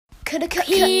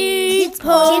Kids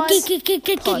Pod.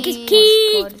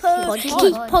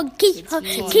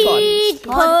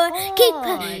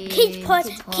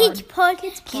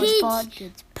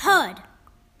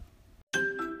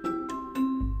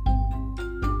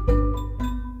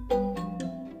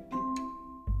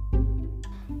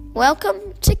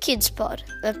 Welcome to Kids Pod,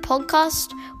 the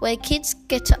podcast where kids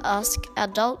get to ask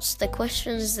adults the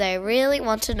questions they really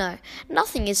want to know.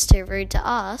 Nothing is too rude to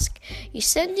ask. You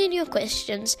send in your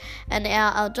questions and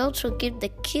our adults will give the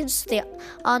kids the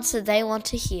answer they want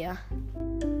to hear.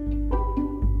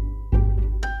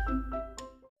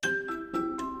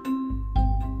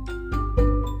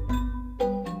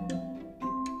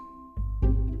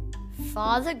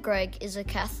 Father Greg is a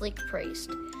Catholic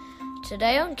priest.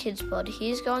 Today on Kids Pod, he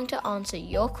is going to answer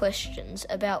your questions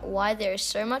about why there is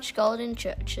so much gold in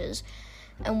churches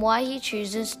and why he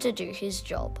chooses to do his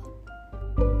job.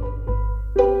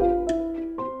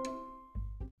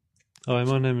 Hi,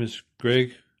 my name is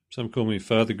Greg. Some call me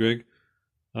Father Greg.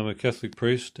 I'm a Catholic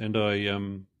priest and I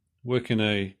work in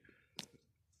a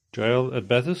jail at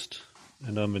Bathurst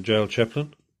and I'm a jail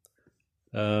chaplain.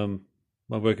 My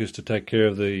work is to take care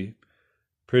of the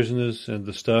prisoners and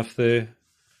the staff there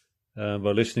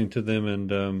by listening to them and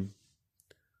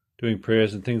doing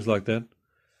prayers and things like that.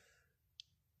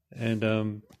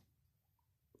 And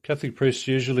Catholic priests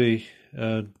usually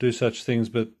do such things,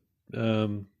 but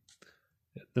the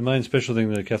main special thing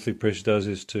that a Catholic priest does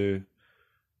is to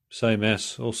say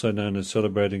Mass, also known as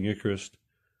celebrating Eucharist,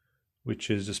 which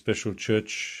is a special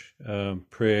church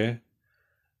prayer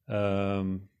where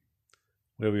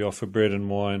we offer bread and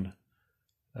wine,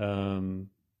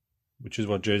 which is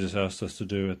what Jesus asked us to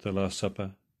do at the Last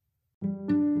Supper.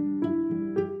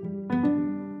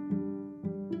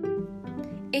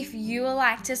 If you would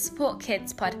like to support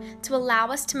Kids Pod to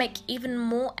allow us to make even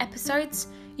more episodes,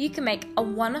 you can make a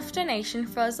one-off donation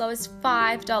for as low as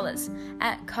 $5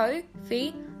 at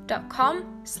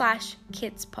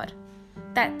ko-fi.com/kidspod.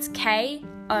 That's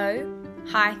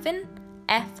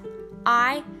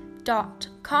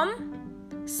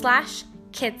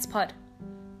ko-fi.com/kidspod.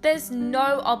 There's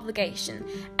no obligation,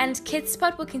 and Kids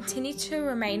Pod will continue to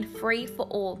remain free for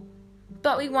all.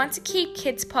 But we want to keep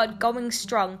Kids Pod going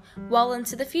strong well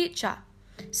into the future,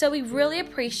 so we really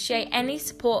appreciate any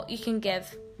support you can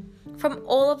give. From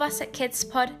all of us at Kids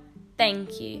Pod,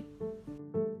 thank you.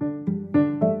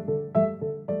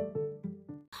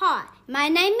 Hi, my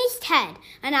name is Ted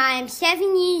and I am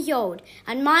 7 years old,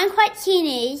 and my question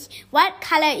is, what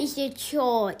colour is the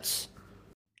church?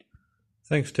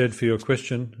 Thanks, Ted, for your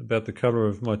question about the colour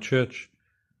of my church.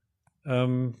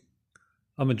 I'm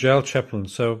a jail chaplain,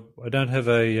 so I don't have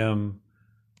a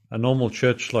normal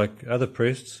church like other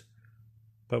priests,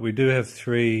 but we do have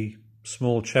 3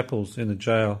 small chapels in the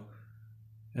jail,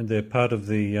 and they're part of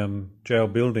the jail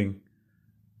building.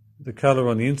 The colour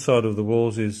on the inside of the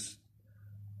walls is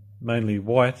mainly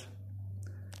white,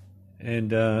 and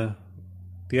the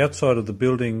outside of the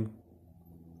building,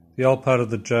 the old part of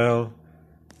the jail,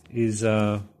 is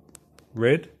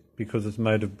red because it's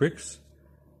made of bricks,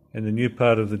 and the new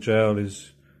part of the jail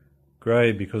is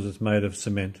grey because it's made of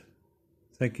cement.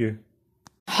 Thank you.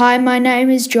 Hi, my name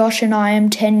is Josh and I am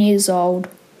 10 years old.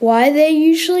 Why are there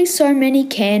usually so many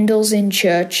candles in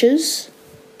churches?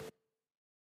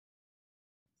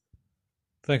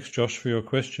 Thanks, Josh, for your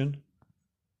question.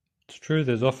 It's true,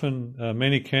 there's often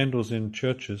many candles in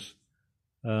churches,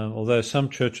 although some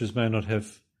churches may not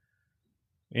have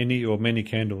any or many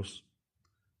candles.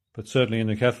 But certainly in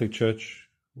the Catholic Church,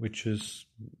 which is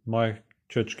my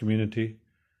church community,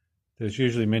 there's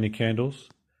usually many candles.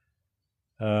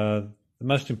 The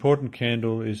most important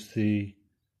candle is the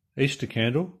Easter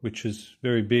candle, which is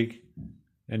very big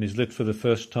and is lit for the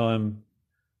first time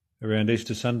around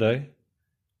Easter Sunday,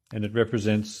 and it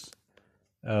represents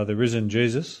the risen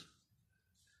Jesus.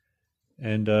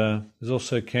 And there's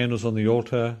also candles on the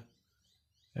altar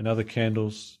and other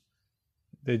candles.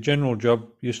 Their general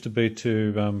job used to be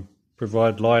to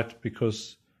provide light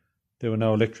because there were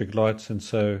no electric lights, and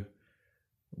so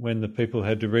when the people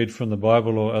had to read from the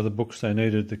Bible or other books, they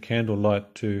needed the candle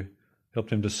light to help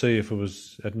them to see if it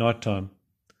was at night time.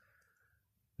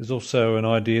 There's also an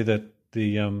idea that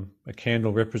a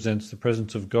candle represents the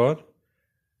presence of God,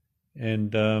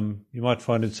 and you might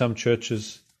find in some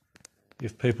churches,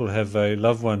 if people have a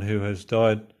loved one who has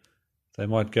died, they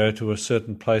might go to a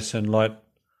certain place and light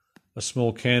a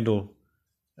small candle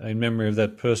in memory of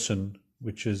that person,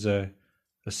 which is a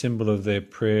symbol of their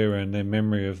prayer and their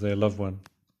memory of their loved one.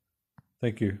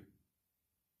 Thank you.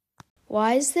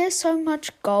 Why is there so much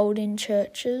gold in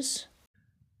churches?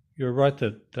 You're right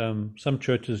that some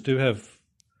churches do have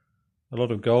a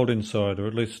lot of gold inside, or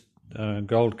at least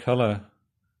gold colour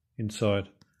inside.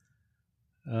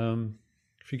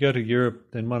 If you go to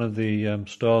Europe, then one of the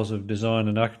styles of design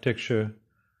and architecture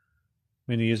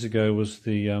many years ago was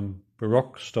the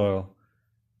Baroque style,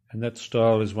 and that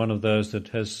style is one of those that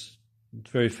has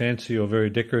very fancy or very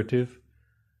decorative,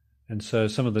 and so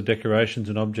some of the decorations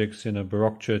and objects in a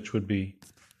Baroque church would be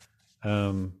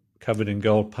covered in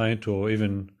gold paint or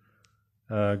even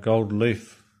gold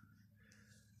leaf.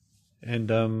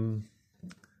 And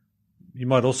you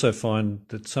might also find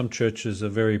that some churches are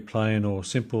very plain or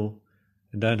simple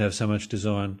and don't have so much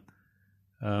design.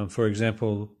 For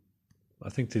example, I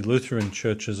think the Lutheran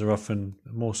churches are often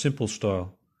a more simple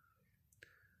style.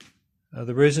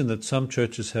 The reason that some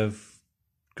churches have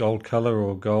gold colour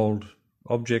or gold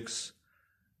objects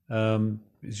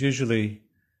is usually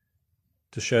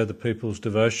to show the people's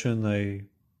devotion. They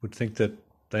would think that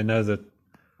they know that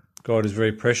God is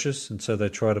very precious, and so they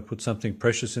try to put something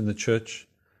precious in the church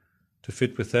to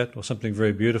fit with that, or something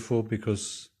very beautiful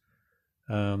because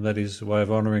that is a way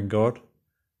of honouring God.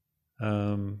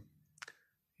 So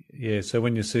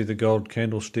when you see the gold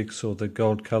candlesticks or the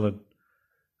gold-coloured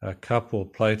cup or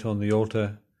plate on the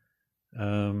altar,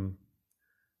 the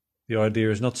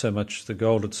idea is not so much the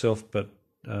gold itself, but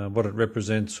what it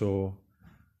represents or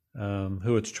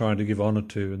who it's trying to give honour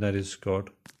to, and that is God.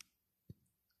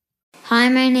 Hi,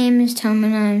 my name is Tom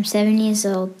and I'm 7 years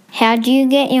old. How do you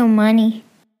get your money?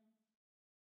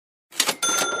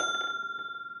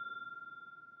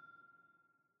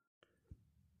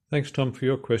 Thanks, Tom, for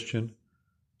your question.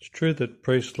 It's true that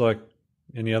priests, like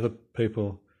any other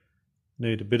people,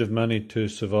 need a bit of money to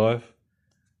survive.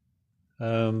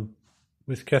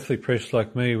 With Catholic priests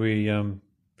like me, we don't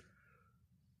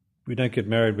get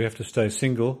married, we have to stay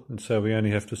single, and so we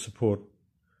only have to support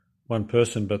one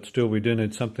person, but still we do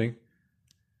need something.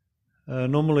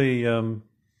 Normally, the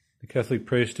Catholic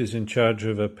priest is in charge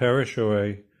of a parish or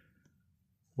a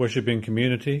worshipping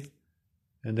community,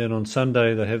 and then on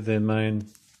Sunday they have their main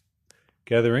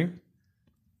gathering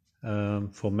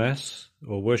for Mass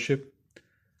or worship.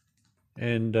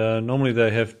 And normally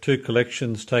they have two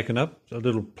collections taken up. A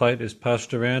little plate is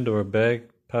passed around, or a bag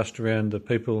passed around the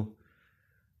people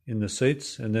in the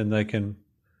seats, and then they can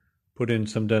put in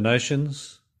some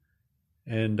donations.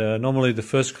 And normally the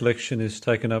first collection is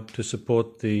taken up to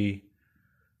support the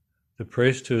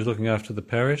priest who is looking after the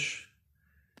parish,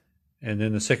 and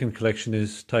then the second collection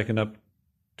is taken up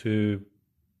to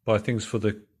buy things for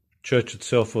the church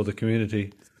itself or the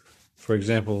community. For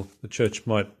example, the church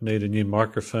might need a new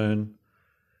microphone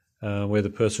where the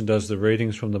person does the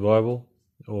readings from the Bible,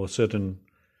 or certain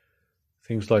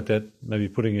things like that, maybe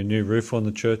putting a new roof on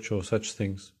the church or such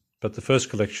things. But the first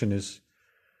collection is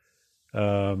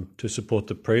to support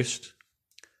the priest.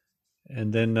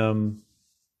 And then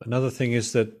another thing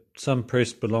is that some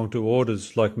priests belong to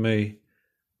orders like me,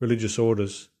 religious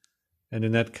orders, and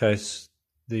in that case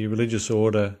the religious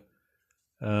order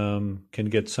can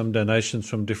get some donations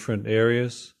from different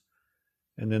areas,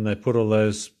 and then they put all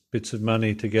those bits of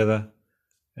money together,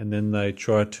 and then they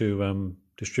try to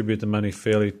distribute the money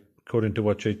fairly according to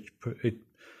what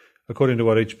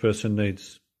each person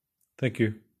needs. Thank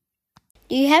you.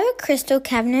 Do you have a crystal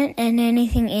cabinet and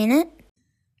anything in it?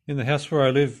 In the house where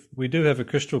I live, we do have a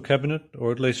crystal cabinet,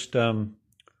 or at least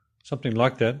something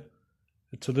like that.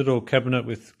 It's a little cabinet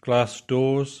with glass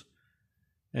doors,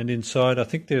 and inside I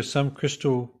think there's some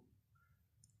crystal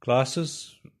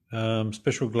glasses,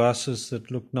 special glasses that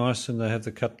look nice, and they have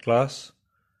the cut glass.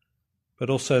 But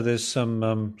also there's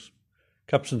some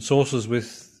cups and saucers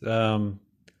with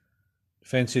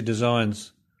fancy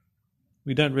designs.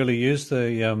 We don't really use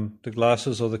the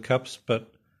glasses or the cups,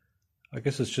 but I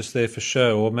guess it's just there for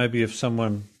show. Or maybe if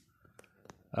someone,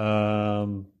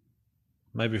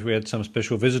 maybe if we had some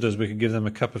special visitors, we could give them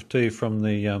a cup of tea from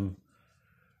the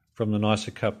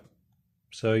nicer cup.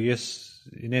 So yes,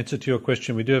 in answer to your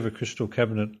question, we do have a crystal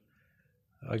cabinet.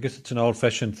 I guess it's an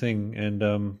old-fashioned thing, and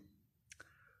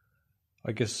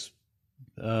I guess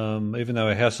even though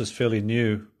our house is fairly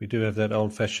new, we do have that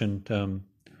old-fashioned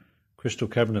crystal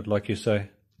cabinet, like you say.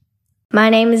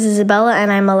 My name is Isabella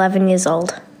and I'm 11 years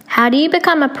old. How do you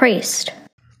become a priest?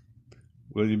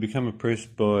 Well, you become a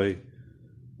priest by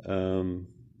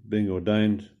being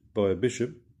ordained by a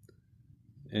bishop,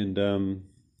 and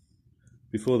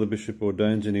before the bishop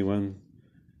ordains anyone,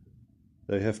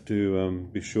 they have to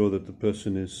be sure that the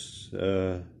person is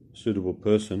a suitable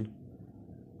person.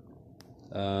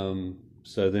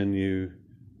 So then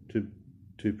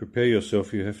to prepare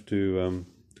yourself, you have to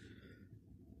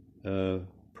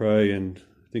pray and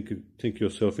think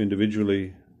yourself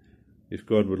individually if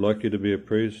God would like you to be a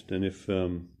priest, and if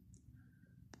you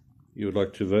would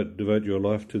like to devote your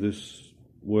life to this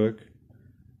work.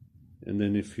 and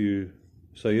then if you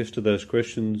say yes to those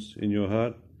questions in your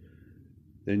heart,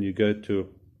 then you go to a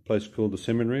place called the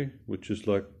seminary, which is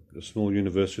like a small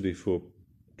university for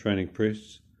training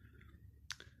priests,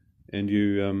 and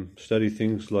you study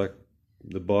things like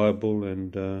the Bible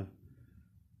and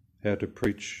how to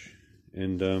preach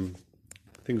and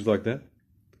things like that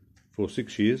for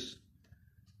 6 years.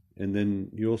 And then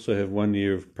you also have 1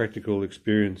 year of practical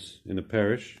experience in a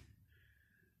parish.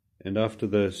 And after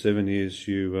those 7 years,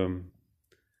 you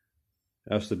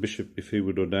ask the bishop if he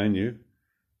would ordain you.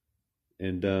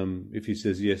 And if he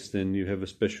says yes, then you have a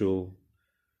special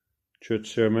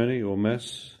church ceremony or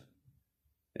mass.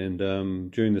 And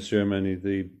during the ceremony,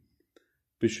 the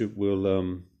bishop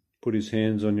will put his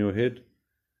hands on your head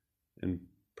and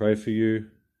pray for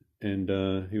you. And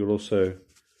he will also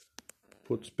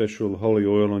put special holy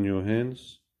oil on your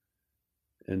hands.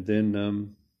 And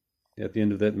then at the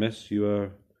end of that mass, you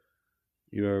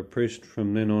are a priest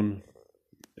from then on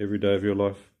every day of your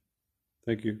life.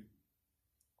 Thank you.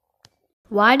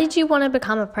 Why did you want to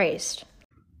become a priest?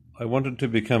 I wanted to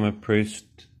become a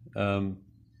priest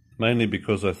mainly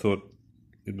because I thought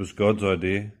it was God's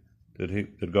idea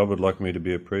that God would like me to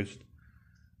be a priest.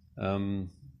 And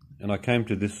I came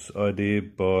to this idea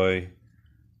by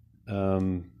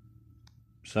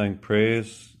saying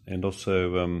prayers and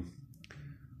also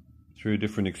through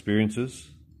different experiences.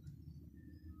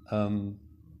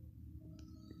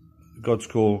 God's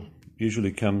call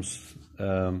usually comes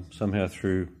somehow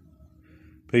through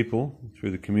people,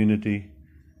 through the community,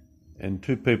 and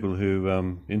two people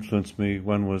who influenced me.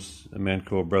 One was a man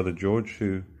called Brother George,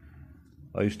 who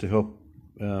I used to help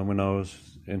when I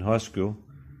was in high school,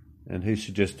 and he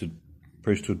suggested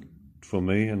priesthood for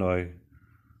me, and I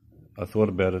thought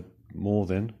about it more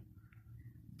then.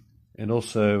 And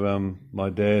also my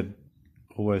dad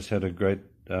always had a great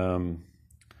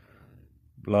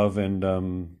love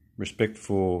and respect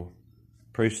for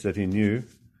priests that he knew,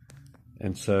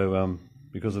 and so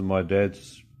because of my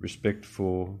dad's respect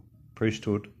for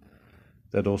priesthood,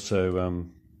 that also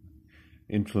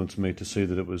influenced me to see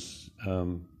that it was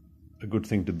a good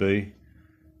thing to be.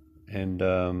 And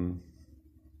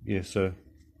so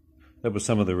that was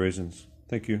some of the reasons.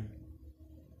 Thank you.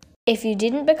 If you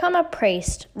didn't become a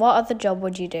priest, what other job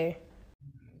would you do?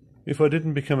 If I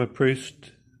didn't become a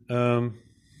priest,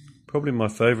 probably my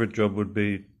favourite job would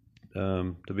be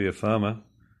to be a farmer.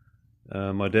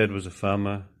 My dad was a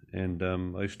farmer, and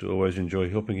I used to always enjoy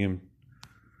helping him.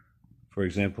 For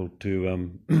example,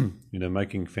 to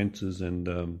making fences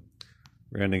and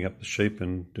rounding up the sheep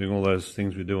and doing all those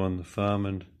things we do on the farm,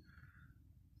 and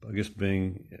I guess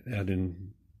being out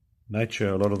in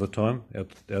nature a lot of the time,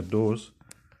 outdoors.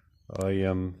 I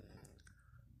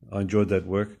enjoyed that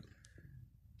work.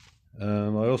 I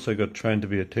also got trained to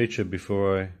be a teacher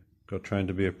before I got trained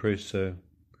to be a priest, so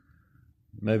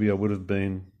maybe I would have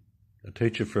been a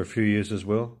teacher for a few years as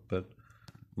well, but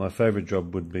my favourite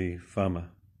job would be farmer.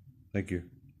 Thank you.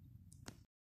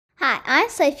 Hi, I'm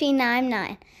Sophie and I'm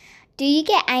 9. Do you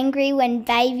get angry when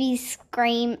babies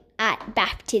scream at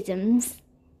baptisms?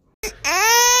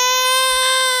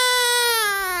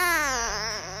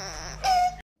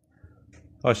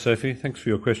 Hi Sophie, thanks for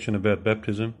your question about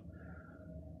baptism.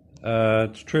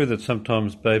 It's true that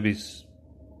sometimes babies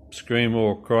scream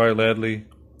or cry loudly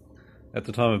at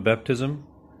the time of baptism,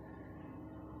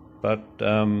 but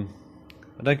I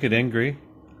don't get angry.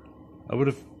 I would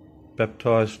have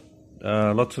baptised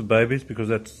lots of babies because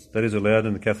that is allowed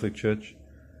in the Catholic Church,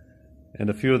 and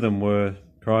a few of them were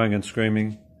crying and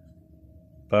screaming,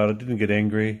 but I didn't get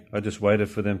angry. I just waited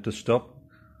for them to stop,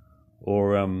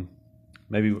 or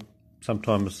maybe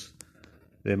sometimes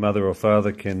their mother or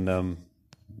father can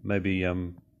maybe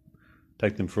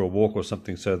take them for a walk or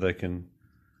something so they can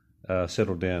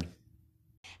settle down.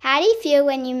 How do you feel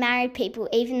when you marry people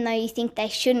even though you think they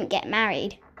shouldn't get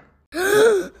married?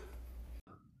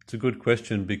 It's a good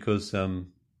question because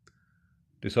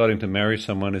deciding to marry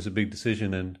someone is a big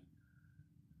decision, and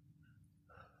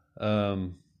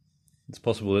it's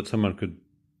possible that someone could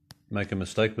make a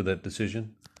mistake with that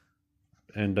decision.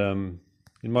 And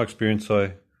in my experience,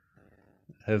 I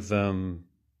have done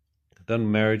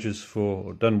weddings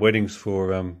for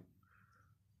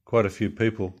quite a few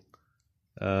people,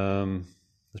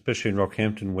 especially in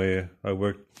Rockhampton, where I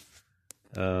worked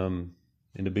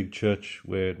in a big church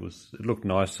where it looked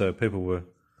nice, so people were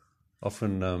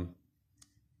often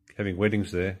having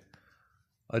weddings there.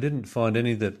 I didn't find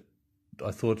any that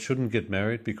I thought shouldn't get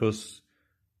married, because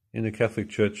in the Catholic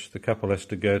Church the couple has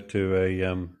to go to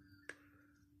a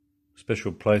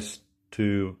special place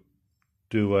to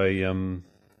do a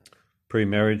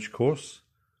pre-marriage course,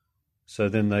 so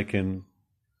then they can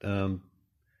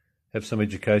have some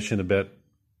education about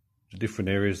the different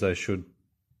areas they should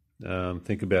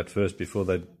think about first before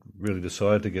they really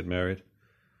decide to get married.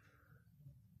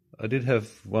 I did have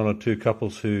one or two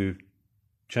couples who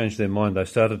changed their mind. They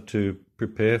started to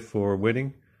prepare for a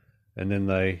wedding, and then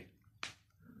they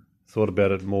thought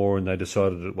about it more and they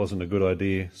decided it wasn't a good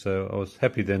idea. So I was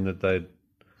happy then that they'd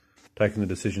taken the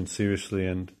decision seriously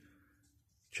and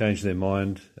changed their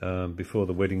mind before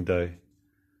the wedding day.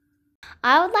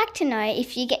 I would like to know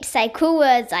if you get to say cool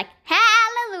words like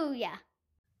hallelujah.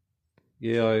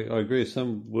 Yeah, I agree.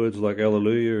 Some words like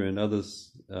hallelujah and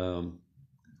others are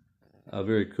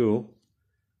very cool.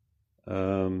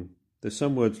 There's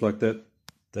some words like that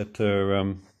are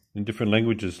in different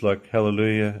languages, like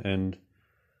hallelujah and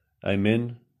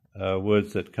amen,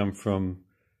 words that come from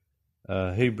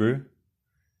Hebrew.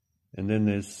 And then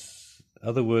there's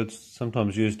other words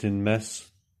sometimes used in Mass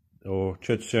or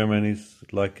church ceremonies,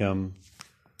 like when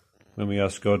we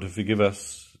ask God to forgive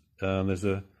us. There's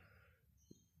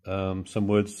some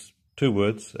words, two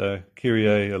words,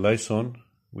 Kyrie eleison,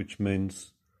 which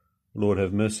means Lord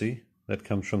have mercy. That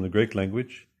comes from the Greek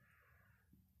language.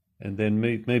 And then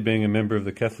me being a member of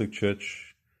the Catholic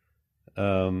Church,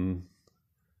 the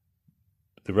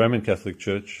Roman Catholic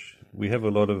Church, we have a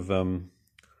lot of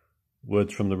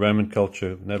words from the Roman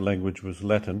culture, and that language is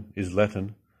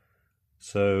Latin.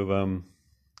 So,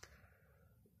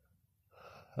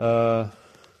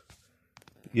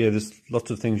 there's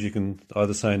lots of things you can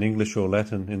either say in English or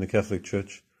Latin in the Catholic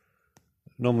Church.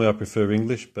 Normally I prefer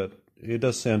English, but it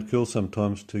does sound cool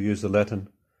sometimes to use the Latin.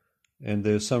 And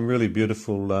there's some really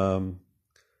beautiful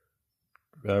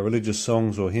religious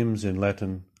songs or hymns in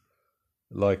Latin,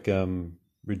 like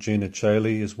Regina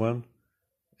Caeli is one,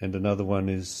 and another one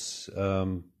is,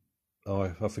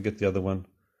 I forget the other one.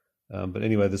 But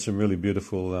anyway, there's some really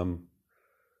beautiful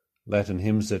Latin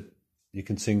hymns that you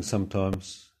can sing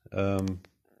sometimes. I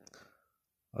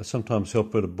sometimes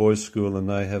help at a boys' school, and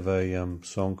they have a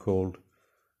song called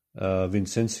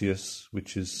Vincentius,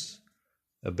 which is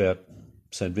about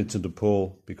St. Vincent de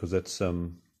Paul, because that's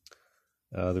the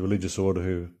religious order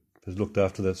who has looked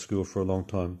after that school for a long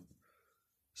time.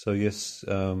 So yes,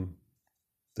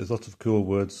 there's lots of cool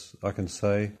words I can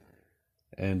say,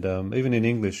 and even in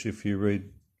English, if you read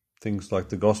things like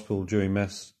the Gospel during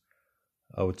Mass,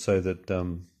 I would say that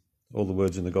all the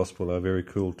words in the Gospel are very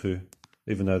cool too,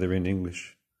 even though they're in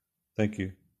English. Thank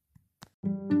you.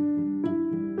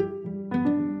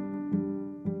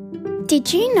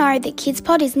 Did you know that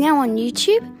KidsPod is now on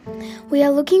YouTube? We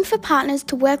are looking for partners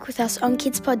to work with us on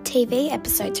KidsPod TV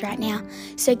episodes right now,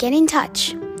 so get in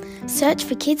touch. Search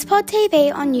for KidsPod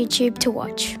TV on YouTube to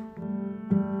watch.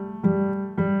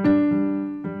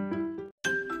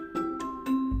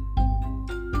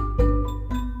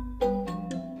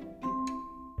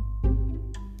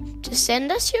 To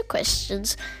send us your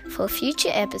questions for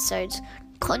future episodes,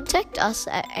 contact us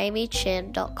at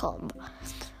amychan.com.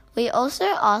 We also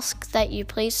ask that you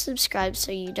please subscribe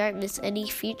so you don't miss any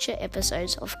future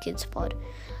episodes of KidsPod.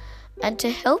 And to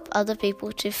help other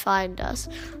people to find us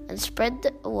and spread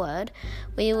the word,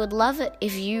 we would love it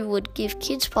if you would give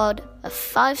KidsPod a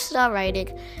 5-star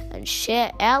rating and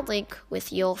share our link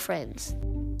with your friends.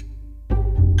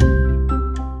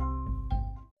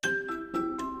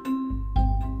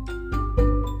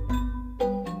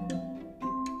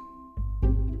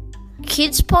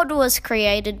 KidsPod was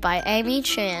created by Amy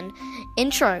Chan,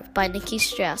 intro by Nikki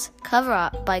Strauss, cover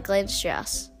art by Glenn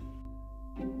Strauss.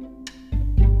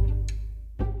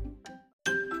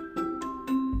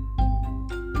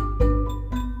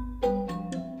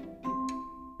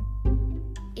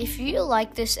 If you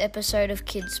like this episode of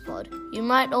KidsPod, you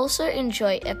might also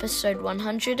enjoy episode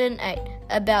 108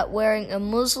 about wearing a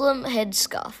Muslim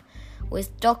headscarf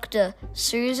with Dr.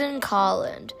 Susan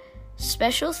Carland.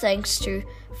 Special thanks to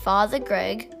Father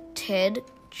Greg, Ted,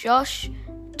 Josh,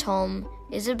 Tom,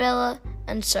 Isabella,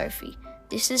 and Sophie.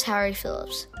 This is Harry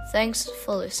Phillips. Thanks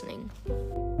for listening.